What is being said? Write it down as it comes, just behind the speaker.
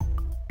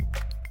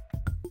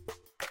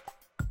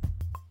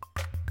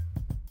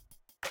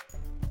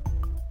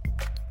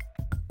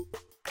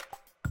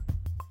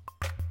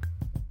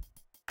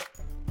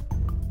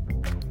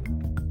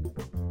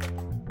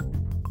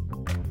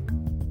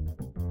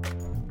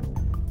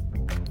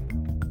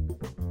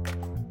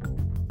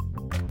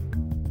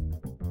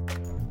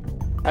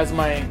as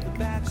my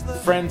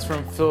friends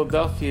from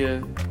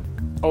Philadelphia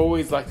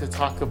always like to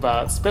talk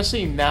about,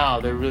 especially now,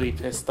 they're really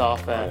pissed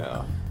off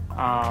at.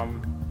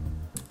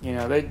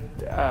 They.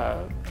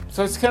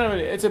 So it's kind of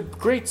it's a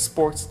great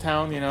sports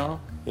town,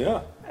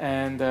 Yeah.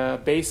 And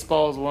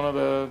baseball is one of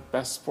the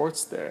best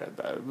sports there.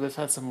 They've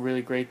had some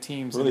really great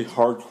teams. Really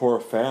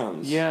hardcore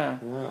fans. Yeah.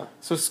 Yeah.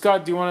 So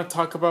Scott, do you want to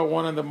talk about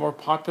one of the more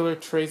popular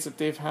trades that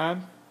they've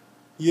had?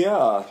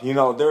 Yeah,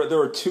 there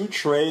are two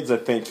trades I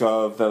think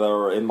of that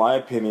are, in my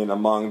opinion,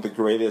 among the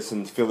greatest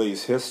in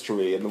Phillies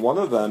history, and one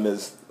of them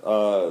is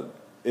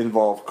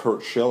involved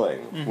Curt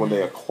Schilling when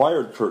they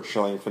acquired Curt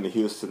Schilling from the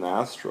Houston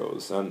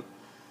Astros, and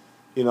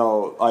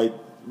I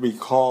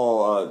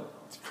recall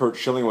Curt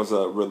Schilling was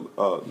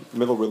a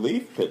middle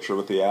relief pitcher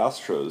with the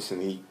Astros,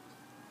 and he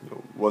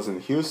was in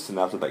Houston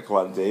after that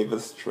Glenn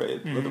Davis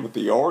trade with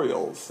the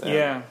Orioles.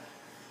 And,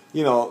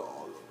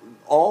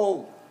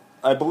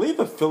 I believe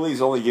the Phillies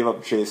only gave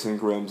up Jason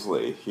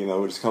Grimsley, who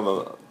was kind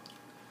of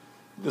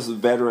this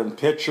veteran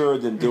pitcher,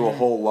 didn't do a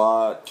whole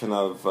lot, kind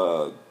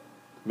of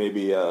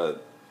maybe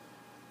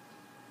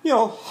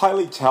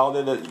highly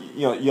talented,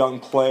 young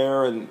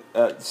player, and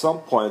at some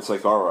point it's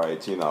like, all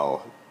right,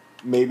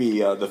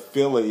 maybe the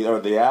Phillies or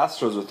the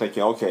Astros are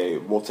thinking, okay,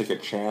 we'll take a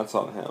chance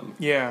on him.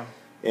 Yeah.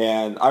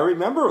 And I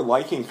remember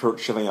liking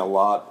Curt Schilling a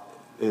lot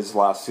his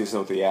last season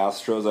with the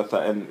Astros. I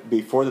thought, and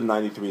before the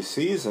 '93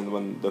 season,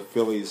 when the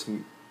Phillies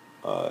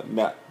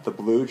met the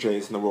Blue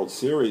Jays in the World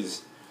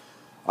Series,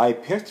 I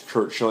picked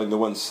Curt Schilling to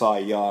win Cy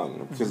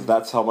Young because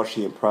that's how much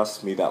he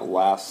impressed me that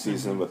last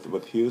season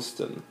with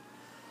Houston.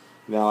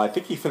 Now, I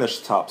think he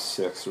finished top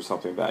 6 or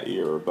something that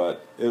year,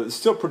 but it was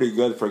still pretty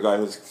good for a guy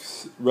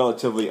who's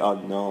relatively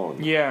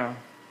unknown. Yeah.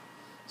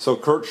 So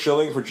Curt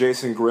Schilling for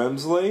Jason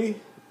Grimsley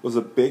was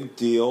a big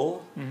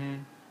deal.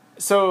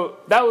 So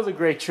that was a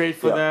great trade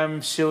for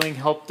them. Schilling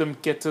helped them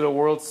get to the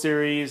World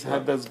Series,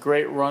 had this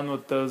great run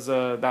with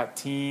that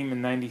team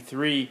in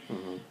 '93.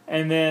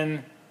 And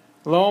then,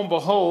 lo and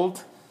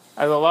behold,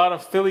 as a lot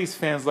of Phillies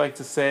fans like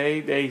to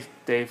say,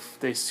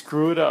 they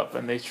screwed up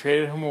and they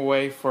traded him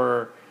away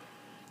for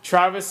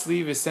Travis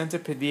Lee, Vicente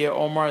Padilla,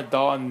 Omar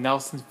Dahl, and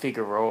Nelson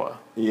Figueroa.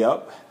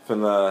 Yep,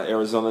 from the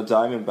Arizona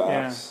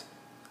Diamondbacks.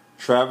 Yeah.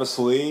 Travis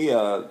Lee,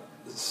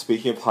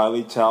 speaking of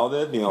highly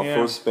talented,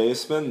 first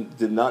baseman,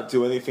 did not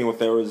do anything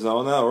with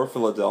Arizona or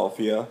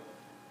Philadelphia.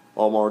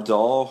 Omar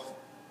Dahl,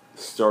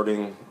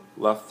 starting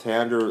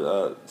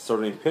left-hander,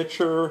 starting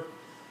pitcher.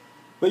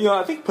 But,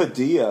 I think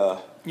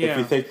Padilla, if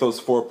you take those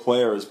 4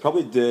 players,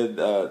 probably had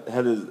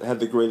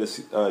the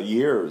greatest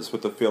years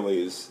with the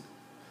Phillies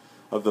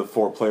of the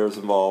 4 players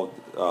involved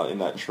in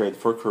that trade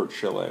for Curt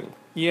Schilling.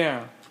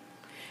 Yeah.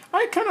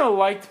 I kind of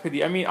liked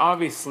Padilla. I mean,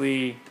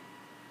 obviously,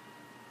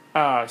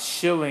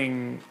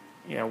 Schilling,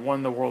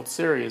 won the World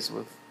Series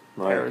with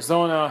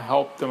Arizona,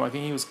 helped them. I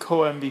think he was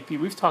co-MVP.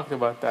 We've talked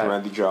about that.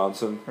 Randy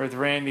Johnson. With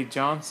Randy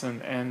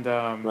Johnson. And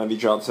Randy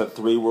Johnson had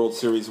 3 World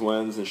Series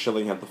wins, and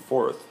Schilling had the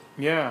 4th.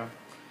 Yeah.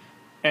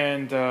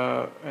 And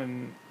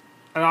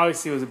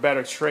obviously it was a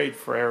better trade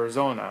for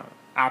Arizona.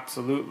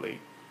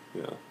 Absolutely.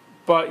 Yeah.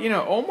 But,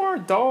 Omar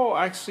Dahl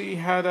actually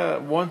had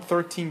won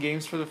 13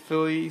 games for the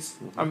Phillies.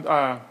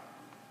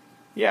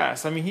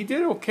 Yes, I mean, he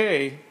did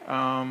okay.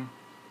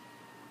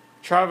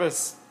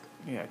 Travis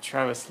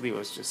Lee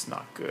was just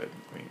not good.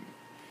 I mean,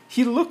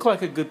 he looked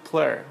like a good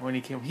player when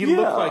he came. He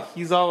looked like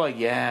he's all like,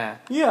 yeah.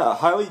 Yeah,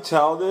 highly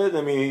talented.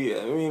 I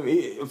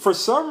mean, for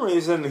some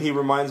reason, he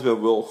reminds me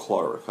of Will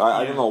Clark.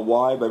 I don't know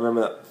why, but I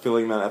remember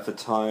feeling that at the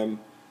time.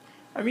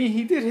 I mean,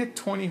 he did hit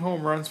 20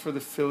 home runs for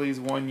the Phillies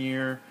one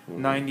year,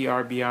 90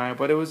 RBI,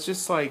 but it was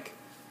just like,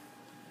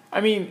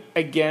 I mean,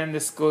 again,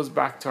 this goes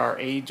back to our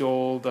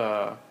age-old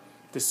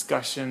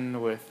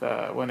discussion with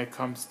when it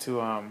comes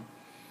to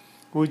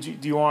do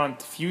you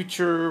want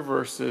future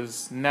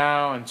versus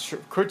now? And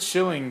Curt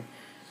Schilling,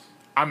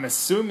 I'm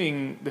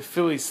assuming the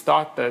Phillies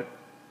thought that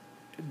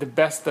the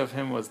best of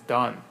him was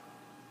done.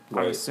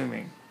 Right. I'm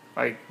assuming.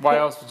 Like, why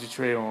else would you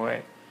trade him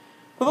away?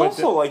 But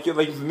also, like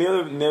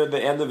near the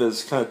end of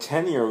his kind of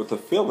tenure with the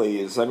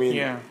Phillies, I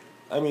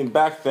mean,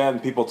 back then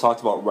people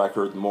talked about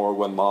record more,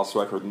 win-loss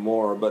record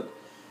more, but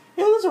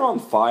it was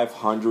around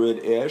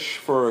 500-ish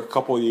for a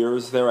couple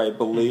years there, I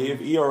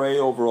believe. ERA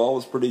overall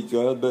was pretty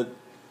good, but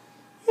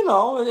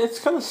it's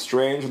kind of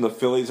strange when the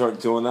Phillies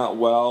aren't doing that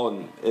well,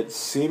 and it's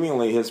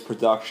seemingly his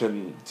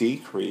production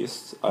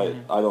decreased. I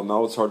don't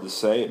know; it's hard to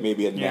say. It may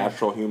be a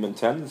natural human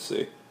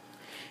tendency.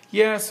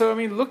 Yeah. So I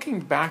mean,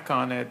 looking back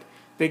on it.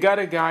 They got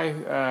a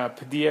guy,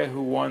 Padilla,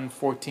 who won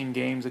 14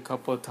 games a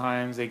couple of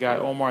times. They got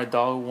Omar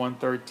Dahl, who won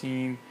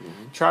 13.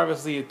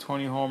 Travis Lee had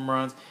 20 home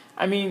runs.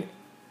 I mean,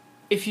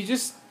 if you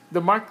just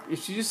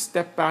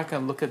step back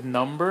and look at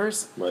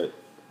numbers,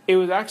 it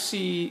was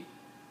actually,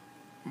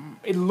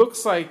 it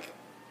looks like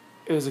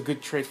it was a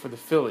good trade for the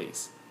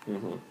Phillies.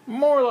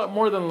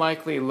 More than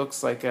likely, it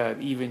looks like an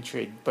even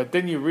trade. But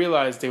then you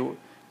realize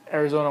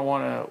Arizona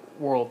won a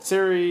World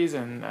Series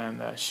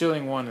and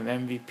Schilling won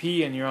an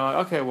MVP, and you're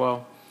like, okay,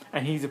 well.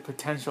 And he's a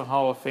potential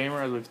Hall of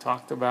Famer, as we've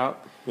talked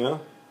about. Yeah.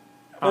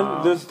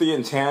 And there's the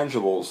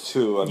intangibles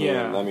too. I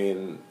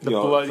mean,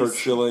 Curt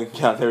Schilling.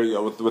 Yeah, there you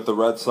go with the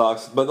Red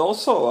Sox. But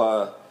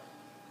also,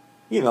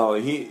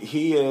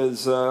 he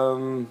is.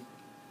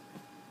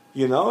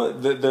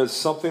 There's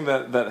something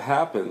that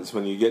happens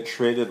when you get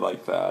traded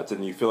like that,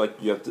 and you feel like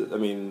you have to. I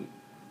mean,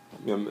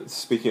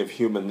 speaking of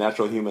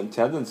natural human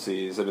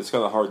tendencies, and it's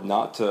kind of hard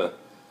not to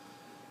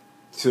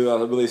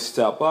really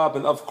step up.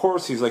 And of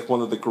course, he's like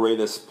one of the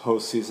greatest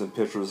postseason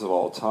pitchers of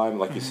all time.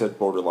 Like you said,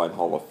 borderline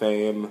Hall of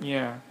Fame.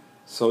 Yeah.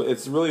 So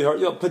it's really hard.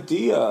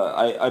 Padilla,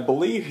 I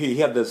believe he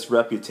had this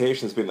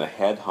reputation as being a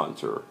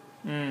headhunter.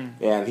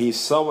 And he's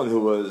someone who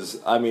was,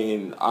 I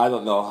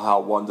don't know how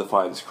one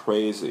defines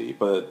crazy,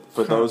 but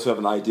for those who have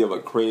an idea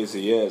what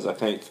crazy is, I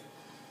think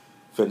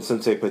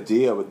Vincente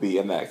Padilla would be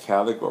in that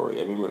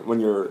category. I mean, when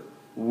you're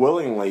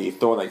willingly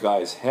throwing at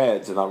guys'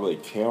 heads and not really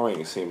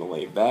caring,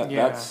 seemingly,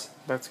 that's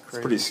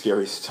crazy. Pretty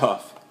scary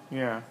stuff.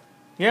 Yeah.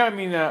 Yeah,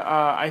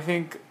 I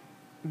think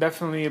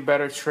definitely a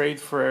better trade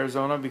for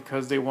Arizona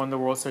because they won the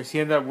World Series. He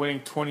ended up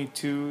winning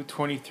 22,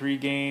 23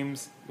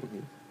 games.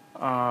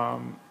 I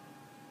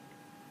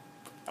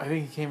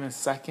think he came in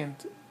second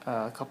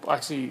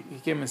he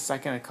came in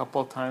second a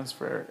couple of times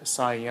for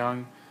Cy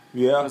Young.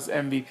 Yeah. His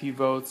MVP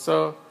vote.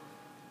 So,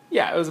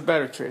 yeah, it was a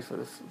better trade for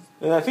the Phillies.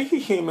 And I think he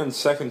came in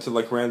second to,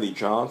 like, Randy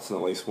Johnson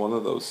at least one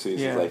of those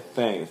seasons, I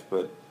think.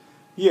 But,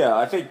 yeah,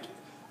 I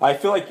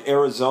feel like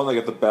Arizona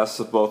got the best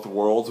of both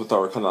worlds with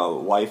our kind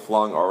of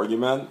lifelong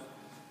argument.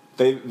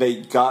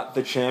 They got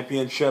the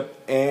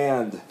championship,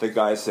 and the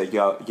guys they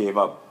gave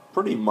up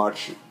pretty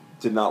much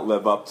did not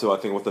live up to, I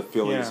think, what the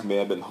Phillies may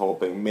have been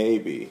hoping,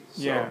 maybe.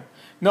 So. Yeah.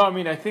 No,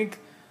 I think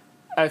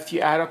if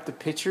you add up the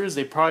pitchers,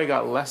 they probably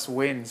got less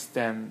wins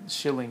than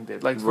Schilling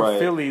did. Like, for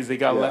Phillies, they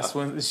got less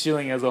wins than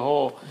Schilling as a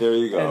whole. There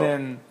you go. And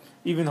then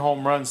even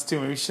home runs, too.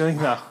 Maybe Schilling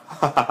now.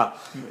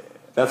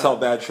 That's how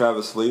bad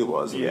Travis Lee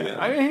was.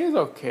 Yeah. He was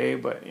okay,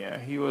 but,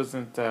 he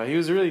wasn't... he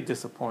was really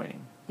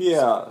disappointing.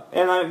 Yeah.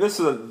 And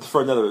this is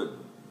for another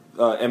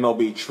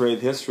MLB trade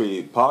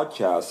history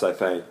podcast, I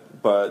think.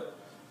 But...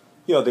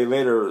 they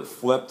later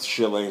flipped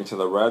Schilling to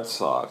the Red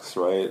Sox,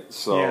 right?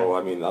 So,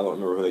 I don't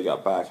remember who they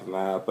got back in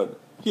that. But,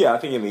 I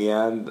think in the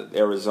end,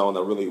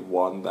 Arizona really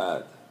won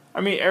that.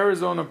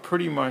 Arizona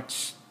pretty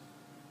much,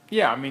 they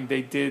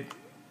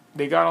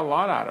got a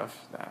lot out of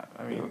that.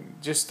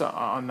 Just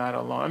on that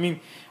alone.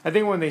 I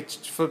think when they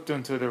flipped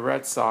into the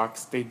Red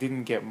Sox, they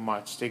didn't get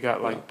much. They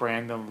got,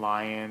 Brandon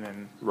Lyon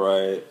and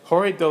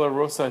Jorge De La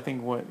Rosa, I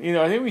think, went.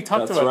 I think we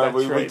talked about that.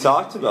 We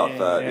talked about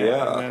that,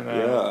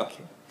 yeah.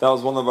 That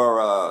was one of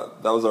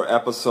our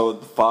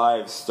episode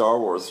 5 Star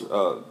Wars,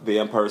 The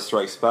Empire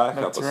Strikes Back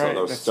episode,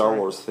 our Star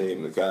Wars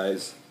theme, the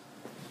guys.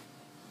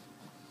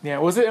 Yeah,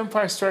 was it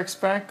Empire Strikes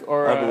Back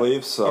or? I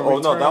believe so.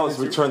 That was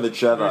Return of the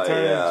Jedi.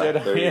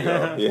 There you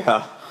go.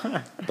 Yeah,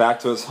 back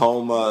to his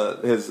home,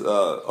 his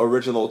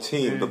original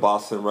team, the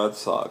Boston Red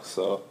Sox.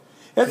 So.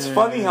 It's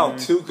funny how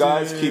two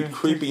guys keep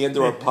creeping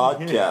into our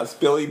podcast,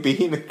 Billy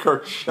Beane and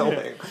Curt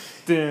Schilling.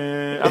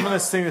 I'm going to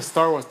sing the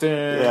Star Wars.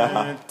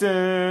 There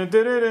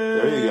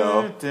you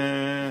go.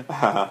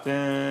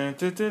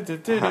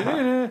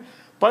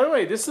 By the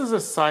way, this is a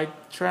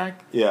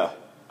sidetrack. Yeah.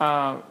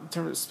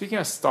 Speaking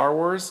of Star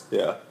Wars,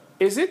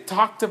 is it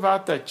talked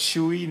about that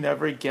Chewie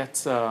never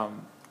gets a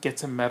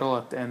medal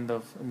at the end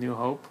of A New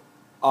Hope?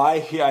 I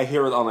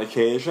hear it on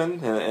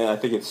occasion, and I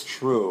think it's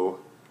true.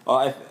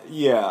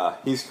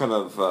 He's kind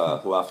of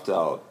left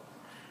out.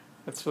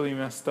 That's really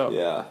messed up.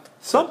 Yeah,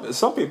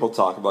 some people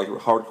talk about,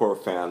 like hardcore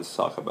fans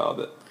talk about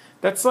it.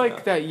 That's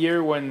like that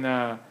year when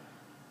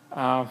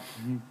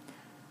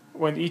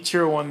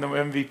Ichiro won the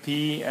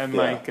MVP and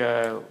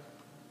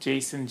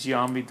Jason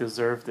Giambi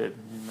deserved it.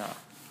 No.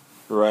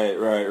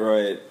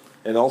 Right.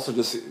 And also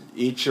just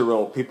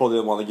Ichiro, people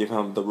didn't want to give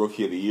him the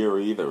Rookie of the Year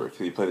either because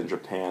he played in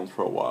Japan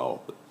for a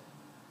while. But,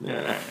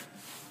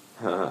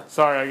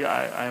 Sorry,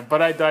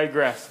 but I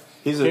digress.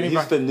 He's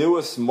the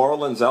newest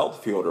Marlins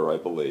outfielder, I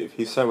believe.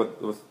 He signed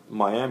with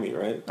Miami,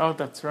 right? Oh,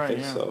 that's right. I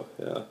think so.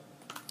 Yeah.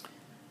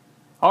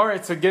 All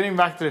right, so getting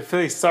back to the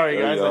Phillies. Sorry,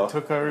 guys, I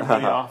took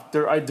everybody off.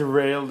 I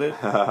derailed it.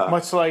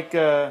 Much like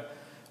Omar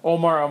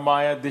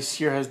Amaya this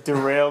year has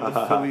derailed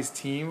the Phillies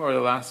team over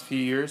the last few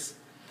years.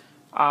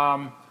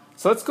 So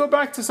let's go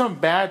back to some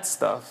bad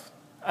stuff,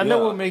 and then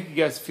we'll make you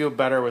guys feel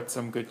better with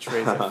some good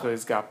trades that the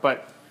Phillies got.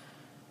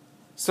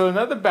 So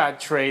another bad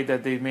trade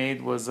that they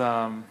made was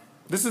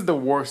this is the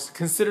worst,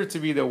 considered to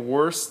be the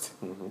worst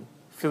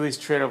Phillies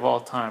trade of all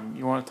time.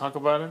 You want to talk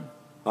about it?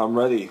 I'm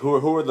ready.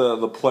 Who are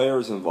the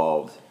players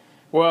involved?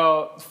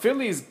 Well,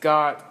 Phillies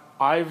got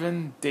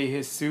Ivan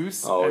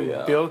DeJesus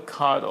and Bill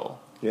Cottle.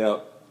 Yeah.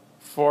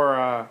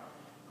 For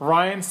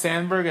Ryne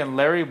Sandberg and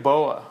Larry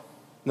Boa.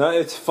 Now,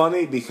 it's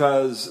funny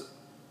because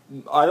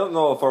I don't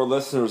know if our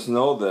listeners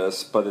know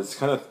this, but it's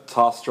kind of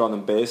tossed around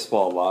in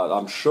baseball a lot.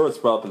 I'm sure it's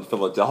brought up in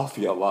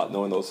Philadelphia a lot,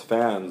 knowing those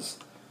fans.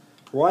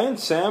 Ryne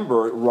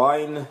Sandberg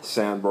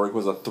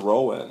was a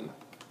throw-in.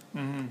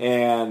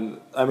 And,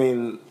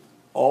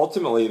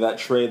 ultimately that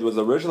trade was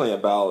originally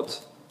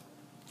about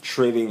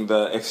exchanging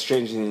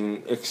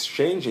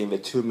the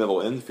two middle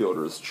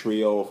infielders,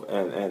 Trio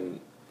and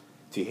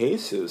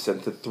DeJesus,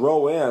 and to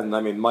throw in,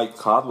 I mean, Mike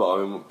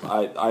Codwell.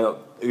 I don't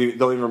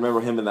even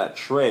remember him in that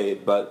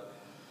trade, but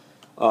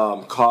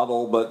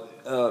Codwell,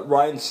 but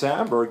Ryne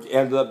Sandberg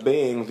ended up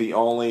being the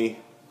only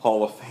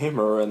Hall of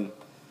Famer and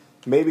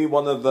maybe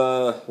one of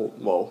the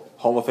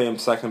Hall of Fame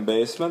second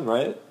baseman,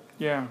 right?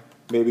 Yeah.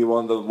 Maybe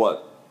one of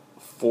the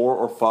 4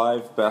 or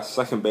 5 best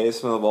second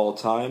basemen of all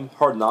time.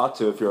 Hard not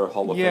to if you're a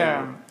Hall of Famer.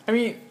 Yeah, I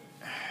mean,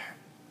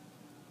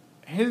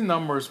 his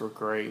numbers were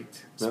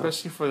great,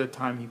 especially for the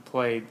time he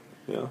played.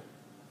 Yeah.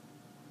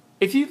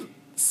 If you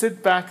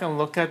sit back and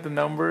look at the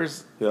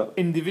numbers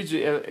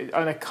individually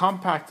on a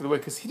compacted way,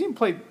 because he didn't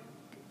play,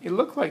 it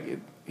looked like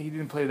he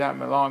didn't play that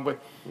long, but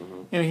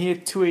he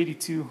had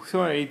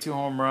 282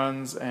 home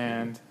runs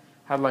and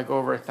had like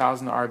over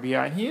 1,000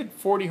 RBI, and he had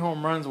 40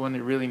 home runs when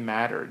it really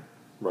mattered.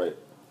 Right.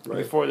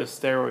 Before the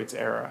steroids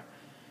era.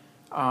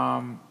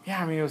 I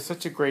mean, it was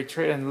such a great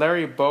trade. And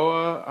Larry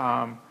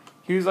Boa,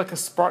 he was like a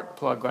spark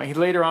plug. He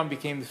later on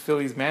became the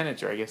Phillies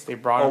manager. I guess they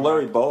brought him. Oh,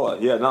 Larry Boa.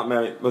 Yeah, not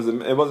Manny. It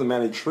wasn't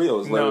Manny Trio. It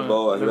was Larry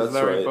Boa. That's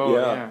Larry right.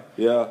 Boa,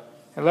 yeah.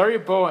 And Larry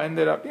Boa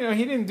ended up,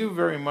 he didn't do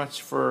very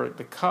much for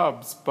the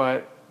Cubs,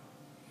 but,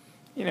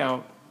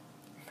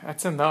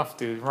 that's enough,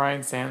 dude.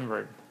 Ryne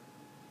Sandberg.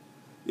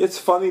 It's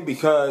funny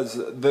because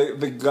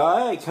the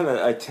guy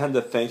I tend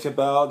to think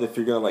about if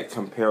you're going to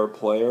compare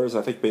players,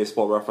 I think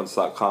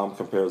BaseballReference.com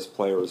compares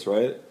players,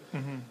 right?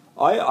 Mm-hmm.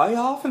 I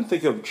often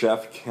think of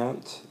Jeff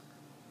Kent,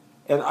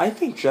 and I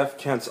think Jeff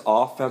Kent's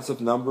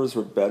offensive numbers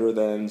were better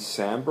than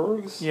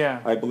Sandberg's.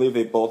 Yeah. I believe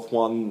they both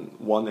won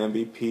one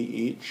MVP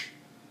each.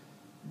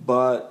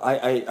 But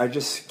I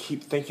just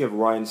keep thinking of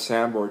Ryne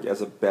Sandberg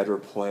as a better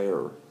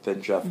player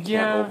than Jeff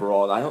Kent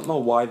overall, and I don't know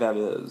why that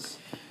is.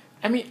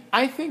 I mean,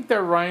 I think that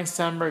Ryne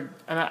Sandberg,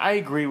 and I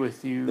agree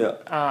with you,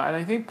 and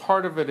I think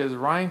part of it is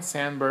Ryne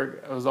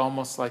Sandberg was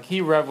almost like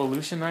he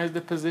revolutionized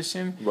the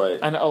position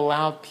and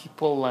allowed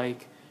people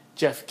like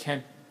Jeff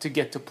Kent to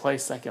get to play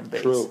second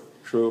base.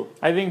 True.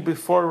 I think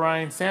before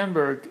Ryne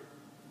Sandberg,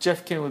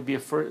 Jeff Kent would be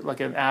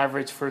an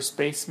average first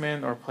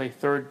baseman or play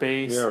third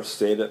base. Yeah, or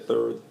stayed at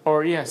third.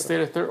 Stayed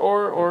at third,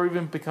 or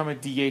even become a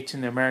DH in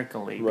the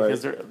American League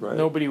because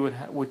nobody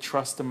would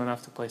trust him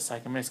enough to play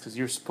second base because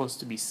you're supposed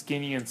to be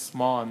skinny and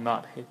small and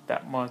not hit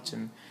that much,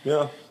 and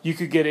you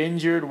could get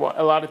injured.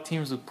 A lot of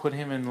teams would put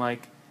him in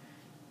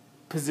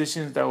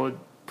positions that would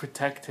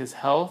protect his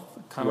health,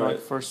 kind of like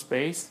first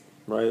base.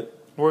 Right.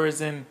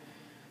 Whereas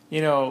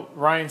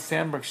Ryne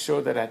Sandberg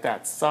showed that at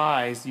that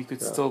size you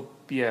could still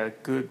be a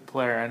good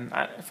player, and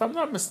if I'm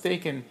not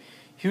mistaken,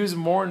 he was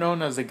more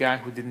known as a guy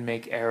who didn't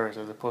make errors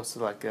as opposed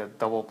to a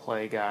double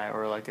play guy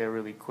or a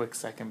really quick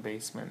second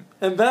baseman.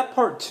 And that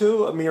part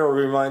too, Amir,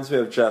 reminds me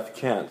of Jeff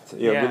Kent.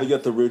 Really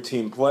get the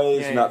routine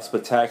plays, not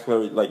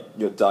spectacular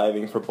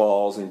diving for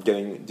balls and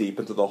getting deep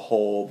into the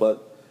hole.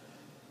 But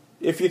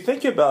if you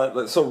think about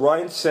it, so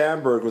Ryne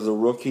Sandberg was a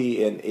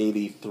rookie in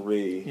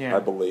 '83, I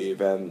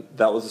believe, and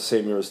that was the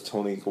same year as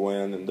Tony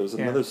Gwynn, and there was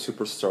another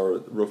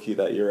superstar rookie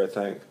that year, I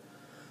think.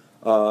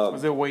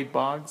 Was it Wade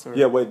Boggs?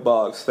 Yeah, Wade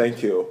Boggs.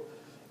 Thank you.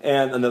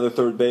 And another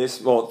third base.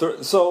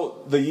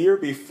 So the year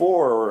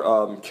before,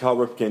 Cal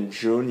Ripken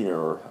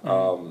Jr.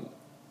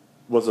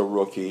 Was a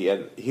rookie,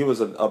 and he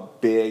was a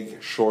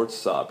big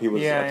shortstop. He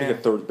was, I think,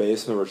 a third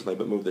baseman originally,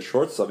 but moved to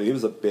shortstop. He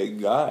was a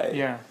big guy.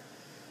 Yeah.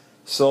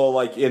 So,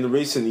 in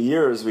recent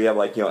years, we have,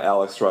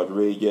 Alex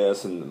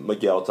Rodriguez and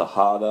Miguel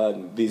Tejada,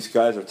 and these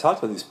guys are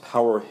talking about these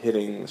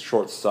power-hitting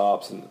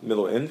shortstops and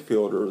middle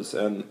infielders,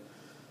 and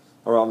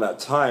around that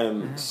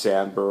time,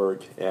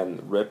 Sandberg and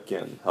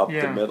Ripken up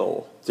the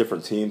middle.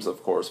 Different teams,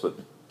 of course, but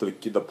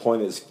the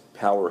point is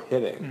power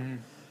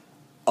hitting.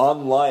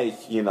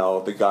 Unlike,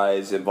 the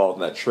guys involved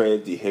in that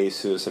trade,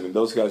 DeJesus, I mean,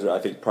 those guys are, I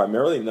think,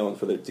 primarily known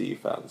for their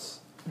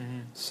defense.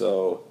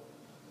 So,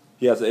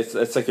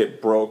 it's like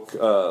it broke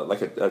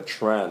a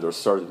trend or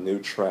started a new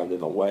trend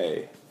in a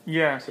way.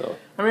 Yeah. So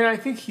I mean, I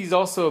think he's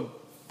also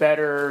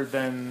better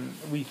than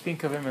we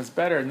think of him as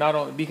better, not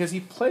only because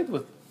he played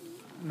with.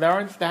 There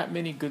aren't that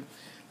many good,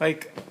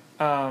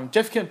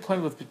 Jeff Kent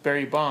played with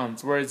Barry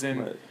Bonds, whereas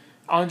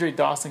Andre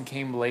Dawson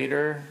came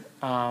later.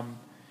 In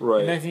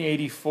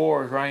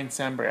 1984, Ryne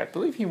Sandberg, I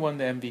believe he won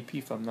the MVP,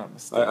 if I'm not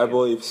mistaken. I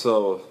believe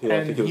so. Yeah,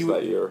 I think it was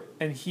that year.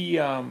 And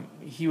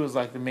he was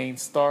the main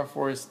star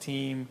for his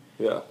team.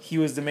 Yeah. He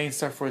was the main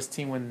star for his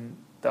team when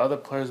the other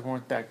players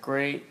weren't that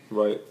great.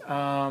 Right.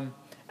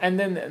 And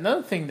then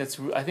another thing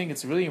I think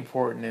it's really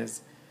important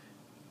is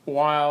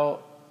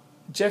while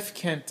Jeff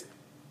Kent,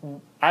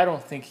 I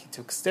don't think he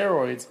took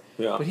steroids,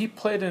 but he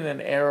played in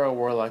an era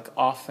where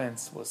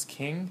offense was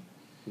king.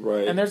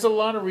 Right. And there's a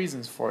lot of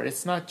reasons for it.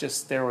 It's not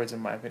just steroids, in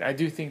my opinion. I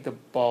do think the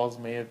balls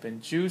may have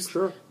been juiced.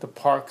 Sure. The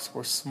parks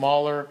were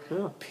smaller.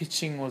 Yeah.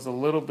 Pitching was a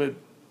little bit.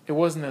 It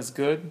wasn't as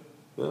good.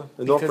 Yeah.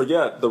 And don't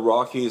forget, the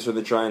Rockies are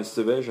the Giants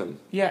division.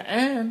 Yeah,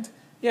 and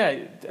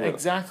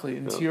exactly.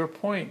 And to your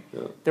point,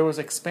 there was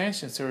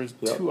expansion. So there was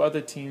two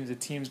other teams. The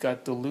teams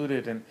got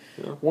diluted, and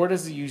where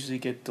does it usually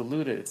get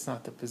diluted? It's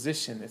not the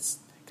position. It's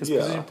Because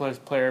position players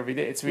play every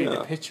day. It's really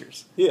the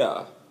pitchers.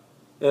 Yeah.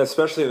 And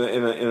especially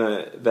in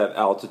that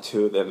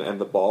altitude and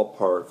the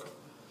ballpark.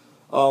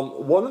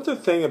 One other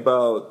thing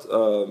about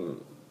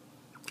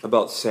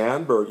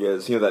Sandberg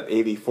is, that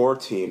 84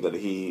 team that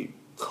he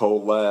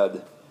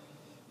co-led,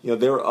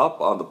 they were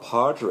up on the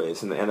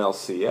Padres in the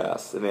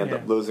NLCS, and they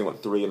ended up losing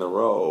 3 in a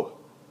row.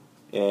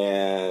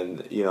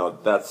 And,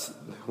 that's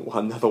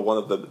another one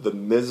of the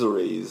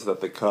miseries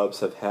that the Cubs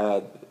have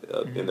had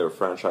in their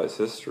franchise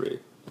history.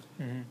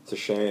 Mm-hmm. It's a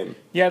shame.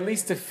 Yeah, at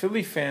least the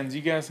Philly fans,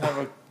 you guys have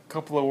a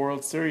couple of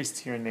World Series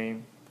to your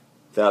name.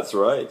 That's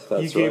right.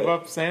 You gave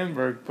up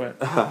Sandberg, but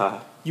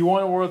you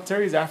won a World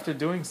Series after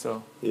doing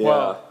so. Yeah.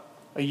 Well,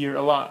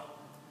 a lot.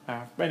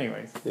 But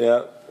anyways.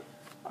 Yeah.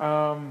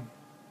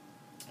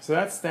 So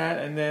that's that.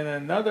 And then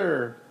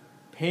another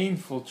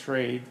painful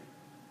trade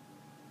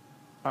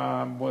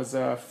was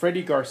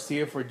Freddie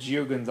Garcia for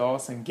Gio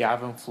Gonzalez and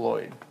Gavin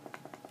Floyd.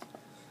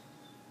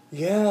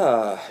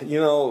 Yeah,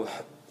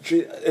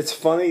 it's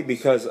funny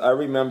because I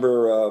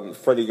remember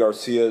Freddie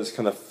Garcia's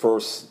kind of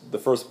the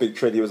first big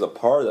trade he was a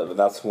part of, and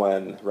that's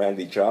when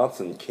Randy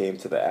Johnson came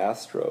to the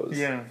Astros.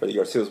 Yeah. Freddie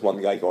Garcia was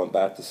one guy going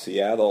back to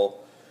Seattle.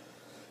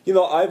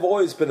 I've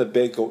always been a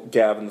big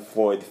Gavin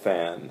Floyd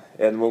fan,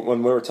 and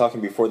when we were talking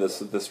before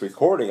this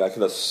recording, I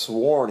could have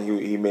sworn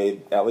he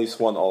made at least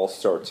one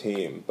All-Star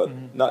team,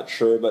 but not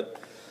sure. But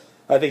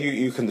I think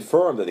you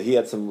confirmed that he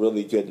had some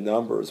really good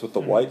numbers with the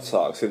White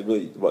Sox. He had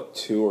really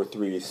 2 or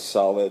 3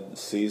 solid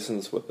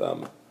seasons with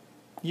them.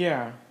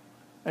 Yeah,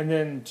 and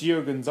then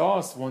Gio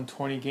Gonzalez won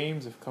 20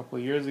 games a couple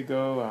of years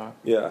ago.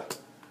 Yeah,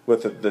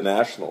 with the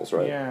Nationals,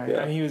 right? Yeah,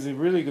 and he was a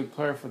really good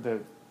player for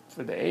the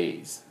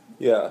A's.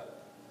 Yeah.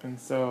 And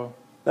so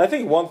I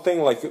think one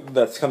thing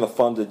that's kind of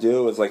fun to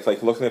do is like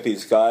looking at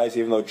these guys.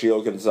 Even though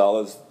Gio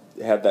Gonzalez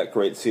had that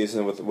great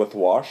season with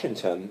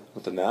Washington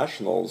with the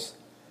Nationals,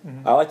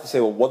 I like to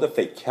say, well, what if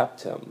they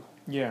kept him?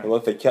 Yeah. And what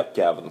if they kept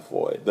Gavin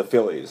Floyd, the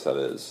Phillies, that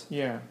is?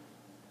 Yeah.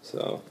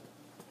 So,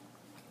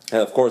 and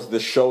of course,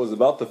 this show is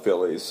about the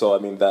Phillies, so I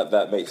mean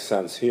that makes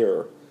sense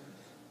here.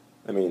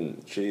 I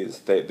mean, geez,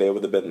 they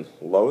would have been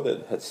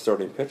loaded at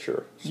starting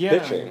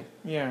pitching.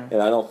 Yeah.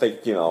 And I don't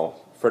think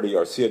Freddie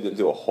Garcia didn't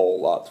do a whole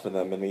lot for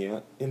them in the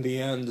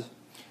end.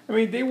 I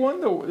mean,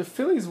 the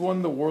Phillies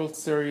won the World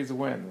Series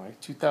when,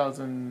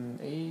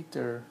 2008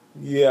 or?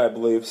 Yeah, I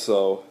believe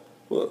so.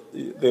 Well,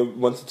 they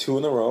went to 2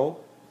 in a row.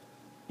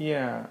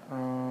 Yeah,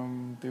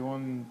 they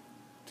won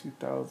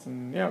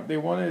 2000. Yeah, they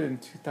won it in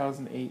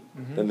 2008.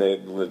 Mm-hmm. And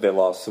they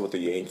lost with the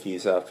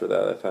Yankees after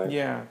that, I think.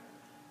 Yeah,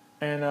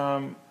 and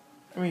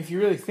I mean, if you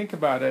really think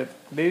about it,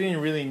 they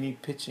didn't really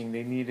need pitching.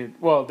 They needed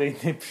they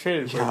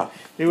traded. Yeah,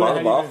 they a lot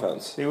of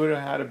offense. They would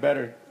have had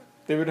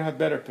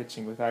better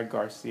pitching without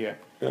Garcia.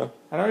 Yeah,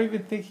 I don't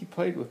even think he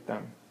played with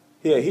them.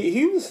 Yeah,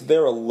 he was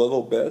there a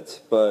little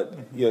bit, but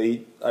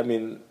I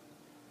mean,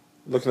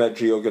 looking at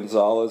Gio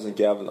Gonzalez and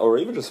Gavin, or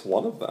even just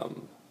one of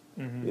them,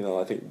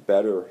 I think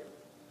better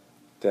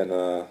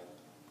than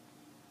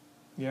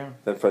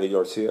Freddie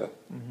Garcia.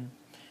 Mm-hmm.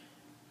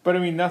 But I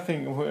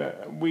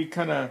mean, we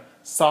kind of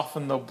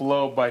softened the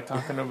blow by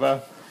talking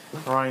about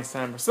Ryne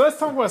Sandberg. So let's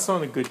talk about some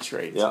of the good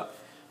trades. Yeah.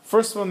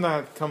 First one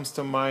that comes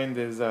to mind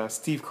is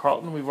Steve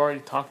Carlton. We've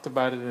already talked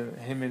about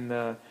him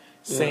in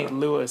St.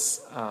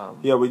 Louis.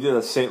 We did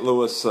a St.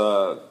 Louis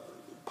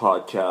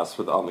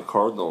podcast on the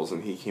Cardinals,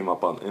 and he came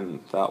up in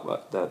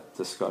that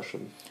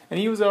discussion. And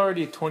he was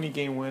already a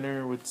 20-game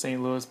winner with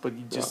St. Louis, but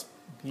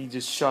he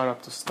just shot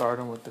up to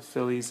stardom with the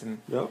Phillies. And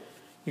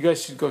you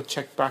guys should go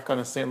check back on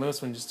the St. Louis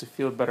one just to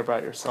feel better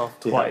about yourself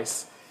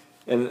twice.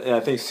 And I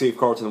think Steve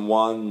Carlton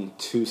won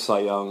 2 Cy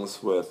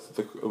Youngs with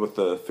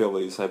the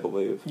Phillies, I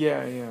believe.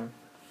 Yeah.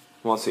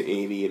 I want to say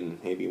 80 and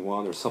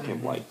 81 or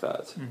something like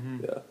that.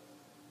 Mm-hmm. Yeah.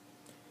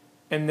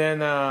 And then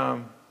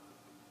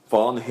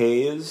Von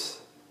Hayes.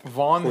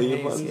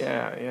 Cleveland.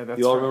 Yeah, that's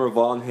you all remember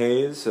Von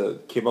Hayes?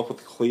 Came up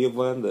with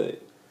Cleveland, a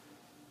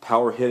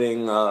power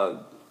hitting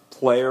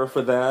player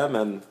for them,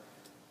 and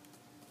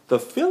the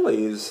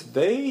Phillies,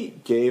 they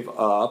gave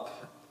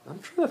up. I'm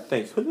trying to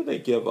think, who did they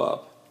give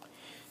up?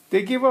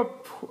 They gave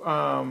up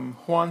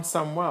Juan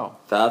Samuel.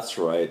 That's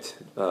right.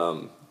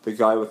 The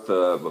guy with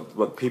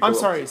what people. I'm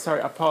sorry. I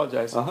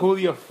apologize.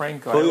 Julio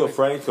Franco.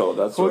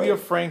 That's right. Julio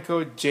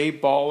Franco, Jay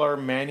Baller,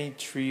 Manny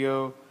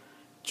Trio,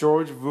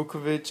 George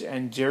Vukovic,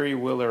 and Jerry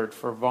Willard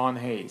for Von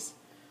Hayes.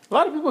 A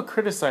lot of people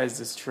criticize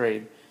this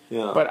trade.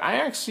 Yeah. But I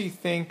actually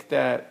think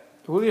that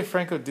Julio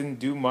Franco didn't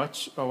do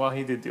much. Oh, well,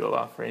 he did do a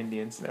lot for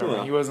Indians.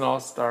 Yeah. He was an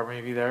all-star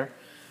maybe there.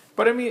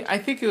 But, I mean, I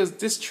think it was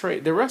this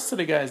trade. The rest of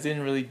the guys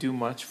didn't really do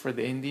much for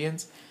the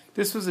Indians.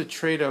 This was a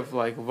trade of,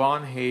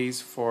 Von Hayes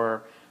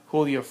for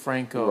Julio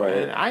Franco. Right.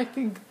 And I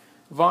think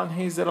Von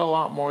Hayes did a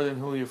lot more than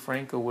Julio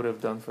Franco would have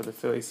done for the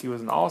Phillies. He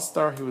was an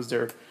all-star. He was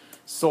their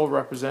sole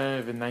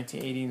representative in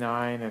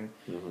 1989. And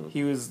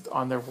he was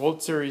on their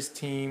World Series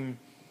team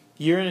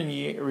year in and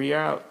year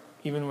out.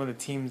 Even when the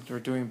teams were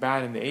doing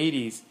bad in the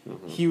 80s,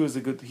 he was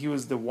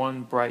the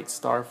one bright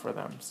star for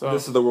them. So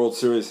this is the World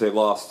Series they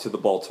lost to the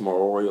Baltimore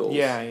Orioles.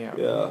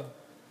 Yeah.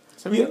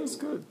 So I mean, it was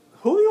good.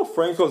 Julio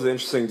Franco's an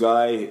interesting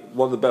guy.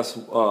 One of the best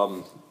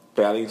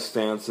batting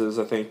stances.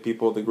 I think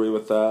people would agree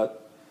with that.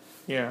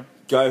 Yeah.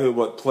 Guy who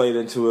played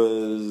into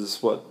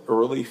his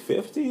early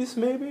 50s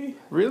maybe?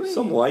 Really?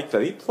 Something like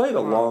that. He played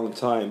a long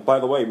time. By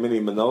the way, Minnie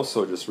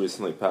Minoso just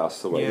recently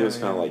passed away. He was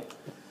kind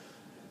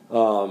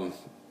of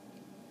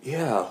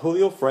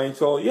Julio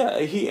Franco.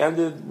 Yeah, he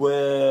ended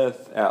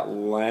with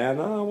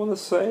Atlanta, I want to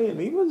say, and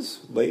he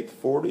was late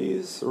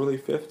 40s, early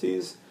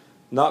 50s.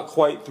 Not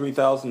quite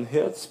 3,000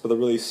 hits, but a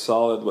really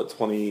solid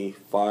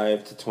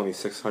 25 to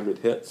 2,600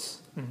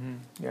 hits. Mm-hmm.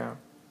 Yeah.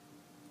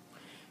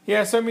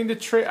 Yeah, so I mean the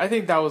trade. I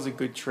think that was a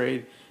good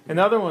trade.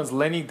 Another one's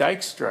Lenny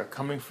Dykstra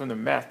coming from the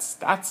Mets.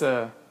 That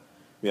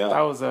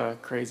was a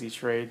crazy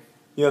trade.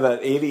 You know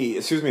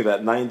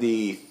that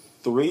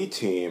 93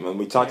 team, and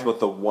we talked about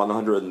the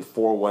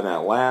 104 win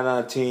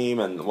Atlanta team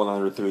and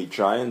 103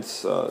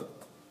 Giants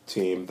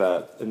team.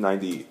 That in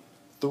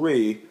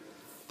 '93,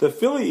 the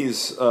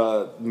Phillies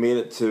made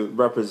it to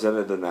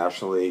represented the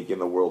National League in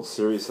the World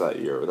Series that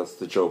year. That's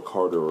the Joe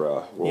Carter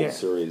World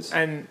Series.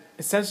 And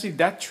essentially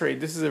that trade,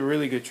 this is a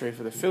really good trade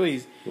for the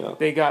Phillies. Yeah.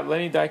 They got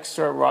Lenny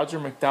Dykstra, Roger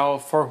McDowell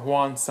for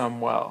Juan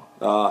Samuel.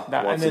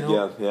 Juan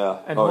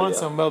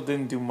Samuel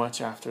didn't do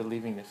much after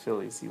leaving the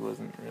Phillies. He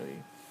wasn't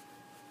really...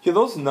 Yeah,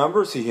 those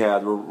numbers he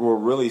had were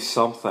really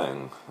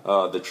something.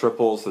 The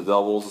triples, the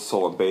doubles, the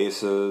stolen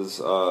bases.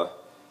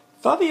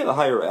 Thought he had a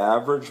higher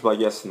average, but I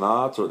guess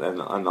not.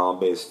 And on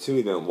on-base, too.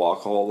 He didn't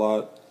walk a whole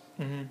lot.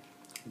 Mm-hmm.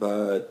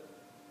 But...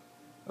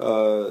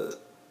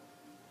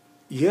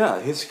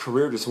 his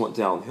career just went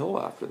downhill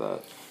after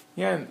that.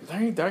 Yeah, and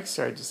Larry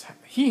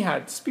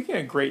Dykstra speaking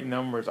of great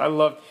numbers,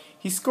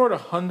 he scored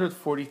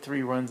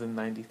 143 runs in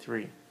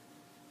 93.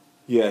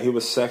 Yeah, he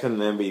was second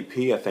in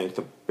MVP, I think,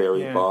 to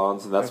Barry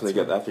Bonds, and that's when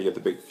he got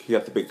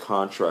the big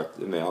contract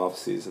in the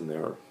offseason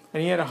there.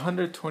 And he had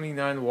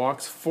 129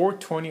 walks,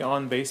 420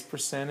 on-base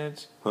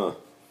percentage. Huh.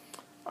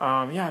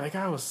 That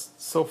guy was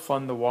so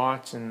fun to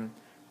watch, and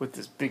with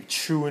this big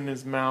chew in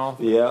his mouth.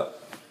 Yeah.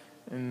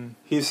 And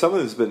he's someone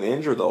who's been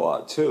injured a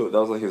lot too. That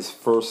was like his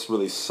first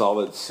really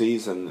solid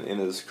season in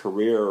his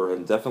career,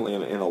 and definitely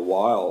in a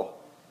while.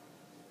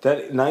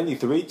 That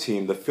 '93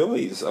 team, the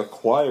Phillies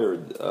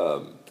acquired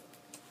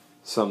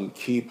some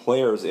key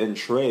players in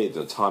trade.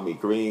 Tommy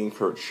Green,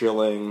 Curt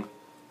Schilling,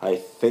 I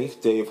think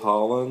Dave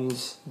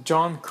Hollins.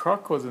 John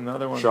Kruk was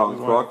another one. John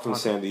Kruk from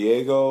San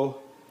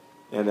Diego,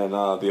 and then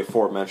the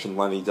aforementioned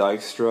Lenny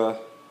Dykstra.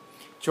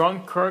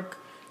 John Kruk.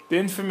 The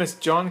infamous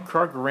John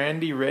Kruk,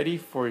 Randy Reddy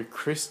for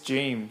Chris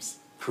James.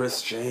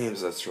 Chris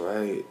James, that's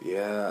right,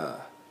 yeah.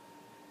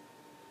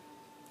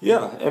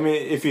 Yeah, I mean,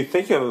 if you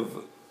think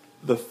of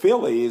the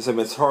Phillies, I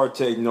mean, it's hard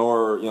to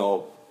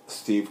ignore,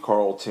 Steve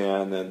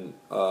Carlton and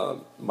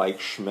Mike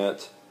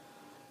Schmidt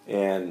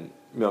and,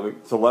 to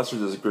a lesser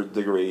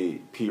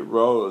degree, Pete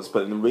Rose.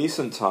 But in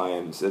recent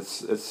times, I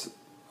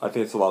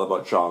think it's a lot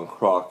about John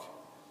Kruk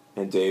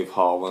and Dave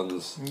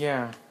Hollins.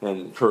 Yeah.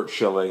 And Curt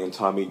Schilling and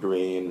Tommy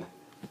Green.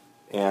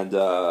 And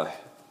Darren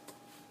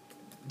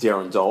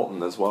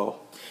Dalton as well.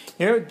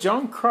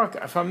 John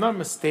Kruk, if I'm not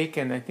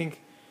mistaken, I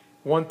think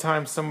one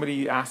time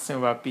somebody asked him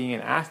about being an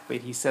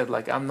athlete. He said,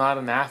 I'm not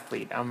an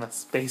athlete. I'm a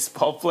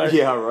baseball player.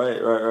 Yeah, right.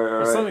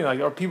 Or something like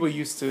that. Or people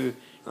used to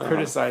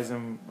criticize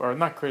him, or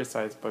not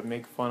criticize, but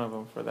make fun of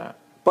him for that.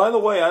 By the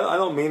way, I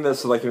don't mean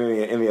this in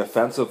any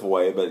offensive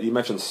way, but you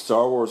mentioned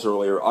Star Wars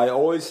earlier. I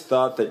always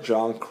thought that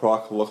John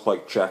Kruk looked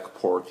like Jack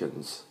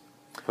Porkins.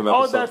 From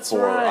episode 4.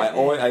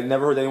 Right. I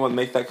never heard anyone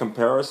make that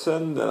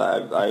comparison, and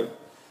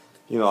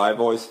I've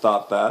always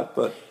thought that.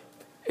 But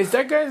is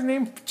that guy's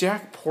name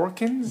Jack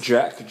Porkins?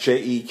 Jack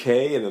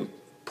J-E-K and then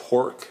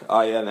Pork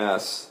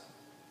I-N-S.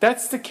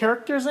 That's the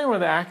character's name or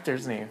the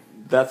actor's name?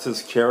 That's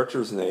his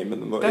character's name in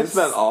the movie. Isn't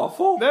that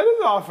awful? That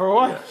is awful.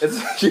 What?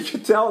 Yeah. You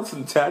can tell it's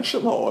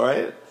intentional,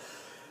 right?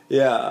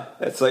 Yeah,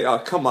 it's like, oh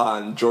come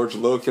on, George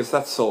Lucas,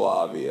 that's so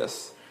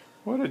obvious.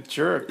 What a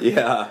jerk.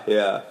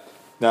 Yeah.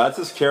 No, that's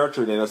his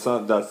character name.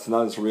 That's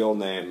not his real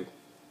name.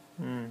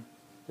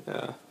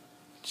 Yeah.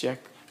 Jack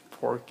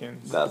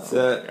Porkins. That's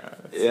it.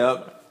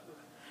 Yep.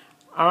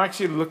 I'm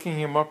actually looking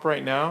him up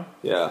right now.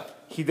 Yeah.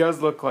 He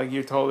does look like,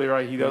 you're totally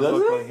right. He does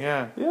look like,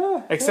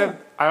 Yeah.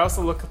 Except I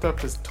also looked up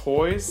his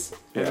toys,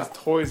 and his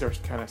toys are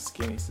kind of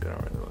skinny, so they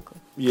don't really look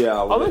like. Yeah.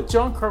 Although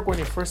John Kruk, when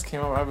he first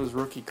came up, I have his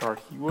rookie card.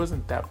 He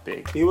wasn't that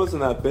big. He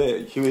wasn't that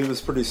big. He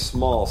was pretty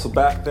small. So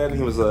back then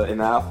he was an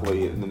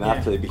athlete, and then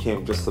after he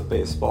became just a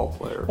baseball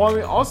player. Well, I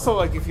mean, also,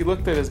 if you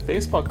looked at his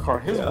baseball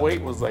card, his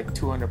weight was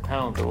 200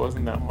 pounds. It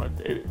wasn't that much.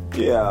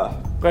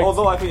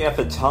 Although I think at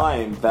the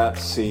time that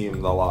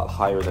seemed a lot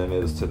higher than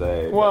it is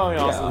today. Well,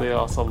 they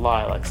also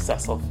lie. Like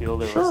Cecil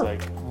Fielder was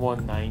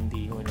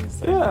 190 when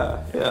he's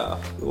Yeah.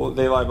 Well,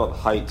 they lie about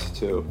height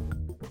too.